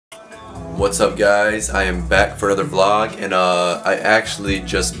What's up, guys? I am back for another vlog, and I actually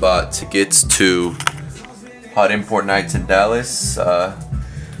just bought tickets to Hot Import Nights in Dallas.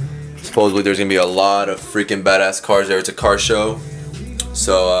 Supposedly there's gonna be a lot of freaking badass cars there. It's a car show,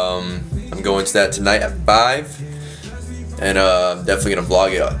 so I'm going to that tonight at 5, and definitely gonna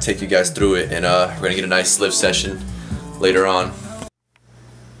vlog it. I'll take you guys through it, and we're gonna get a nice live session later on.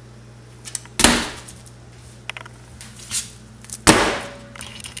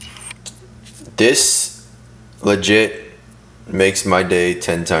 This legit makes my day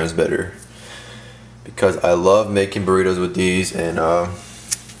 10 times better because I love making burritos with these, and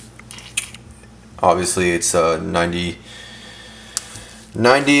obviously it's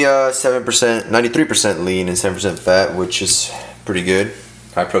 93% lean and 7% fat, which is pretty good.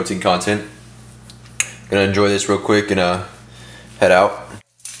 High protein content. Gonna enjoy this real quick and head out.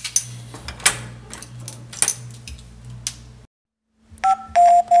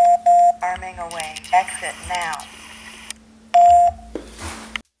 Arming away. Exit now.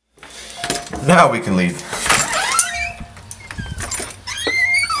 Now we can leave.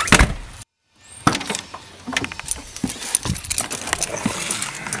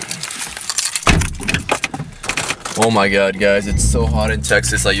 Oh my god, guys, it's so hot in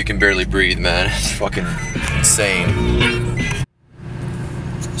Texas, like you can barely breathe, man. It's fucking insane.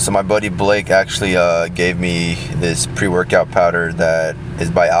 So my buddy Blake actually gave me this pre-workout powder that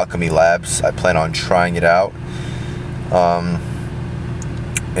is by Alchemy Labs. I plan on trying it out.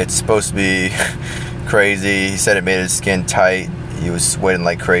 It's supposed to be crazy. He said it made his skin tight. He was sweating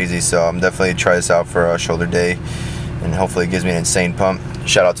like crazy, so I'm definitely gonna try this out for shoulder day, and hopefully it gives me an insane pump.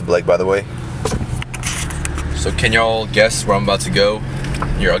 Shout out to Blake, by the way. So can y'all guess where I'm about to go?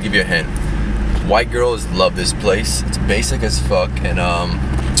 Here, I'll give you a hint. White girls love this place. It's basic as fuck, and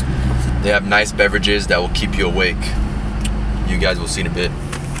they have nice beverages that will keep you awake. You guys will see in a bit.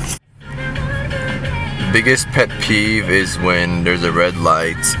 Biggest pet peeve is when there's a red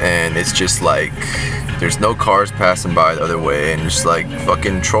light and it's just like there's no cars passing by the other way and it's like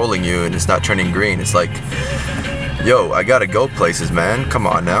fucking trolling you and it's not turning green. It's like, yo, I gotta go places, man. Come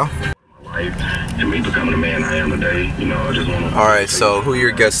on now. To me becoming the man I am today, you know, I just want to. Alright, so who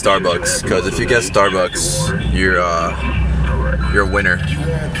your guess Starbucks? Because if you guess Starbucks, you're a winner.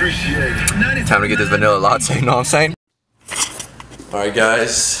 Time to get this vanilla latte, you know what I'm saying? Alright,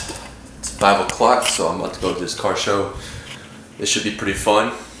 guys. It's 5 o'clock, so I'm about to go to this car show. This should be pretty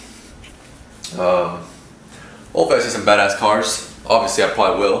fun. Hopefully I see some badass cars. Obviously I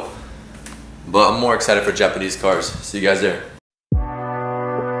probably will, but I'm more excited for Japanese cars. See you guys there.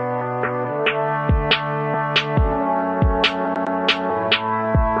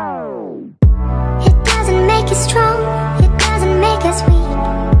 It doesn't make us strong, it doesn't make us weak.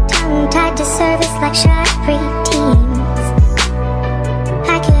 Tongue tied to service like shy preteens.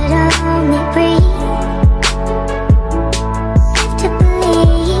 I could only breathe if to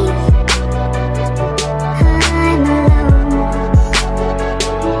believe I'm alone.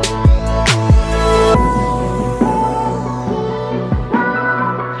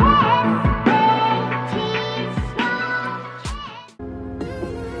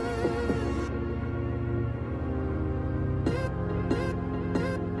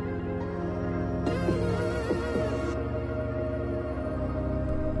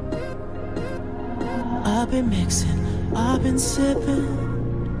 I've been mixing, I've been sipping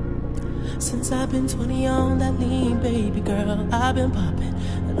since I've been 20 on that lean, baby girl. I've been popping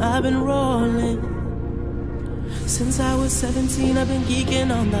and I've been rolling since I was 17. I've been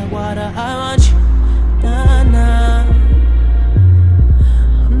geeking on that water. I want you, nah, nah.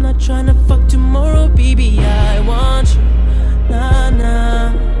 I'm not trying to fuck tomorrow, baby. I want you, nah,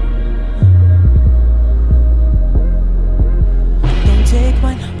 nah. Don't take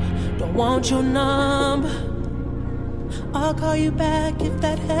my number, don't want your number. I'll call you back if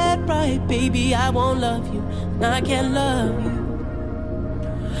that head right, baby. I won't love you, and I can't love you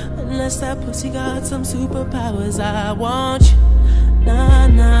unless that pussy got some superpowers. I want you, nah,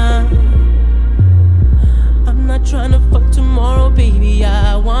 nah. I'm not trying to fuck tomorrow, baby.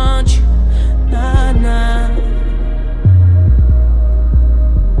 I want you, nah, nah.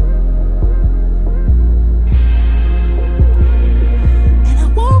 And I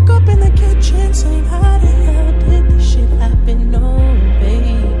woke up in the kitchen saying, how the hell did this shit happen? No,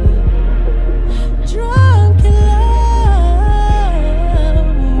 baby. Drunk in love,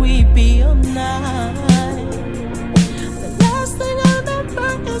 we be all night. The last thing I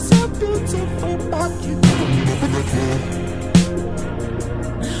remember is how beautiful about you.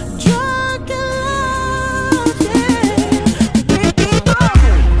 Drunk in love, yeah.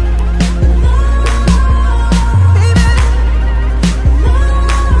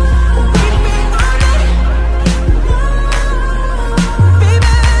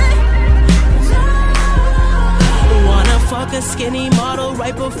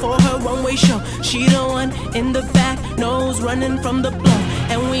 ratio. She the one in the back, nose running from the blow.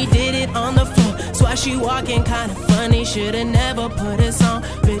 And we did it on the floor. That's why she walking kinda funny. Shoulda never put this on.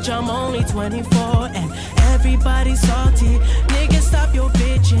 Bitch, I'm only 24 and everybody salty. Niggas, stop your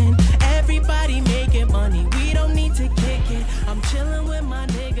bitching. Everybody making money. We don't need to kick it. I'm chilling with my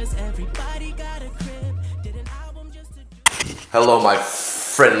niggas. Everybody got a crib. Did an album just to do. Hello, my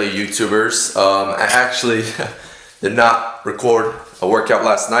friendly YouTubers. I actually did not record a workout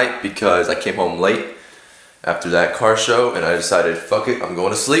last night because I came home late after that car show and I decided, fuck it, I'm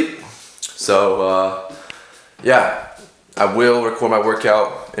going to sleep. So, yeah, I will record my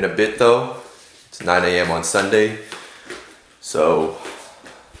workout in a bit though. It's 9 a.m. on Sunday. So,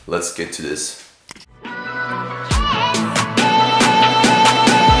 let's get to this.